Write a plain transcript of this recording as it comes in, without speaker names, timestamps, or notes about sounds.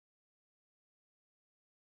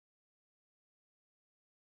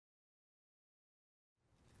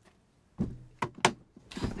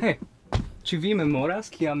Hey, ĉu vi memoras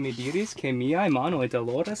kiam mi diris ke miaj manoj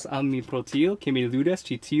doloras al mi pro tio ke mi ludas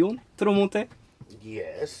ĉi tiun tro multe?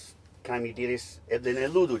 Yes, kaj mi diris eble ne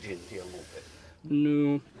ludu ĝin tiel multe.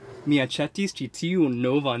 Nu, mi aĉetis ĉi tiun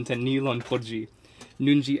novan tenilon por ĝi.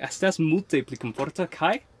 Nun ĝi estas multe pli komforta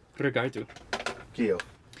kaj rigardu. Kio?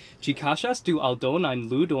 Ĝi kaŝas du aldonajn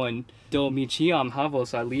ludojn, do mi ĉiam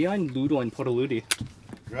havos aliajn ludojn por ludi.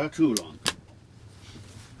 Gratulon.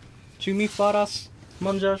 Ĉu mi faras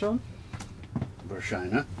manĝaĵon?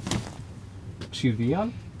 Verŝajne. Ĉu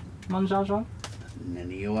vian manĝaĵon?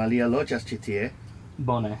 Nenio alia loĝas ĉi tie.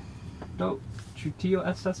 Bone. Do, ĉu tio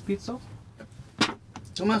estas pico?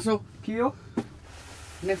 Tomaso, Kio?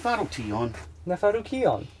 ne faru tion. Ne faru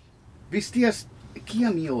kion? Vi scias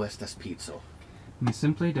kiam io estas pico? Mi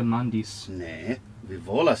simple demandis. Ne, vi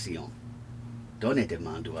volas ion. Do ne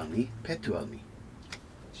demandu al mi, petu al mi.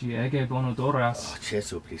 Ĝi ege bonodoras.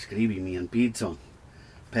 Ĉesu priskribi mian picon.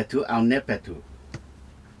 Petu aŭ ne petu.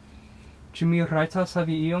 Ĉu mi rajtas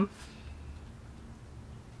havi iom?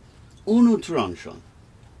 Unu tranĉon.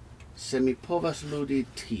 Se mi povas ludi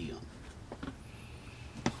tion.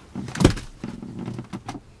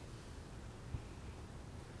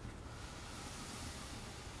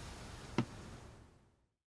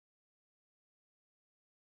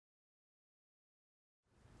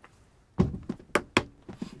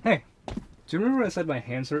 Hey, do you remember I said my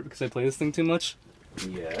hands hurt because I play this thing too much?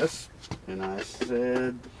 Yes, and I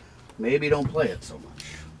said maybe don't play it so much.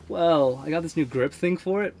 Well, I got this new grip thing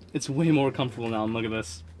for it. It's way more comfortable now, and look at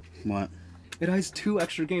this. What? It has 2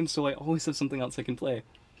 extra games, so I always have something else I can play.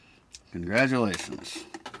 Congratulations.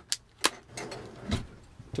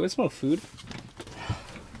 Do I smell food?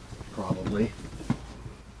 Probably.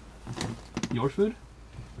 Your food?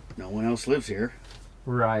 No one else lives here.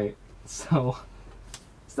 Right. So,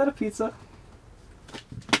 is that a pizza?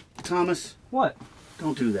 Thomas, What?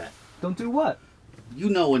 don't do that. Don't do what? You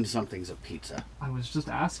know when something's a pizza. I was just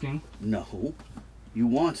asking. No, you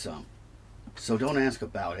want some. So don't ask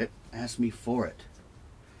about it. Ask me for it.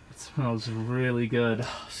 It smells really good.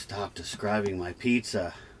 Stop describing my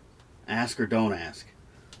pizza. Ask or don't ask.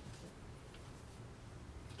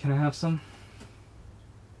 Can I have some?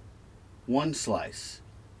 1 slice.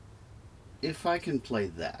 If I can play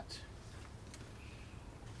that.